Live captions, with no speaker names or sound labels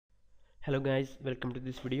Hello guys, welcome to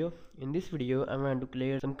this video. In this video I want to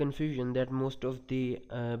clear some confusion that most of the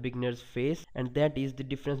beginners face, and that is the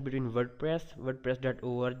difference between WordPress,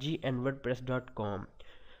 wordpress.org and wordpress.com.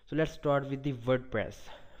 So let's start with the WordPress.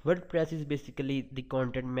 WordPress is basically the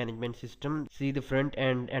content management system. See the front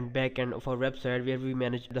end and back end of our website where we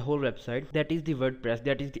manage the whole website. That is the WordPress.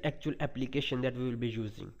 That is the actual application that we will be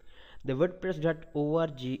using. The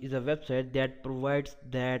wordpress.org is a website that provides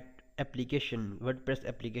that application, WordPress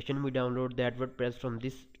application. We download that WordPress from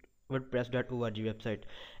this wordpress.org website,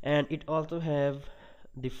 and it also have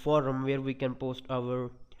the forum where we can post our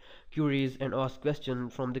queries and ask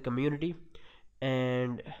questions from the community,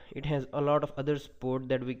 and it has a lot of other support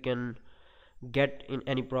that we can get in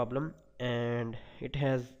any problem, and it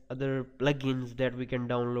has other plugins that we can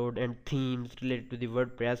download and themes related to the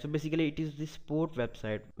WordPress. So basically it is the support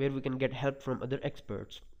website where we can get help from other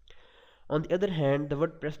experts. On the other hand, the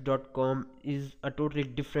WordPress.com is a totally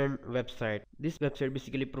different website. This website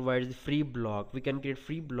basically provides the free blog. We can create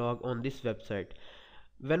free blog on this website.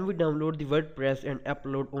 When we download the WordPress and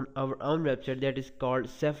upload on our own website, that is called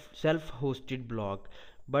self-hosted blog.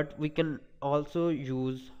 But we can also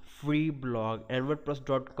use free blog, and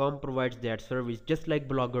WordPress.com provides that service, just like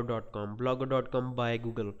blogger.com by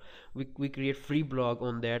Google. We create free blog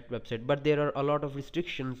on that website, but there are a lot of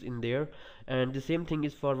restrictions in there, and the same thing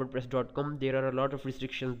is for WordPress.com. There are a lot of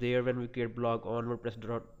restrictions there when we create blog on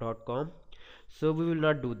WordPress.com. So we will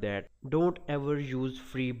not do that. Don't ever use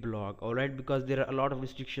free blog, alright, because there are a lot of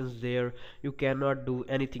restrictions there. You cannot do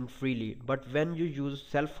anything freely. But when you use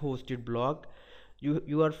self-hosted blog,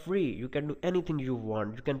 you are free. You can do anything you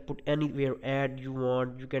want. You can put anywhere ad you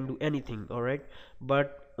want. You can do anything, alright.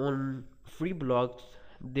 But on free blogs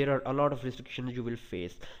there are a lot of restrictions you will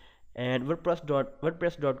face, and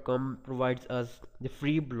wordpress.com provides us the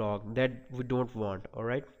free blog that we don't want,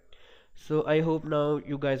 alright. So I hope now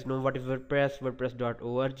you guys know what is WordPress,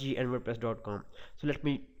 wordpress.org and wordpress.com. So let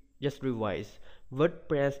me just revise.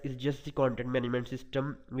 WordPress is just the content management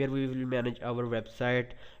system where we will manage our website,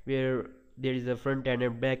 where there is a front end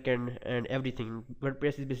and back end and everything.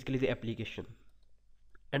 WordPress is basically the application,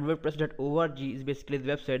 and wordpress.org is basically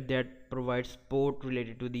the website that provides support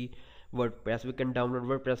related to the WordPress. We can download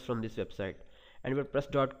WordPress from this website, and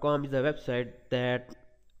wordpress.com is a website that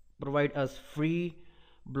provide us free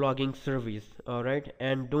blogging service, alright.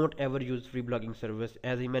 And don't ever use free blogging service,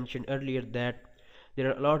 as I mentioned earlier that there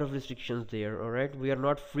are a lot of restrictions there, alright. We are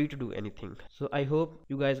not free to do anything. So I hope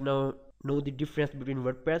you guys now know the difference between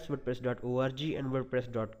WordPress, wordpress.org and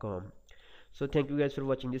wordpress.com. So thank you guys for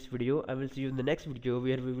watching this video. I will see you in the next video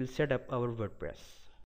where we will set up our WordPress.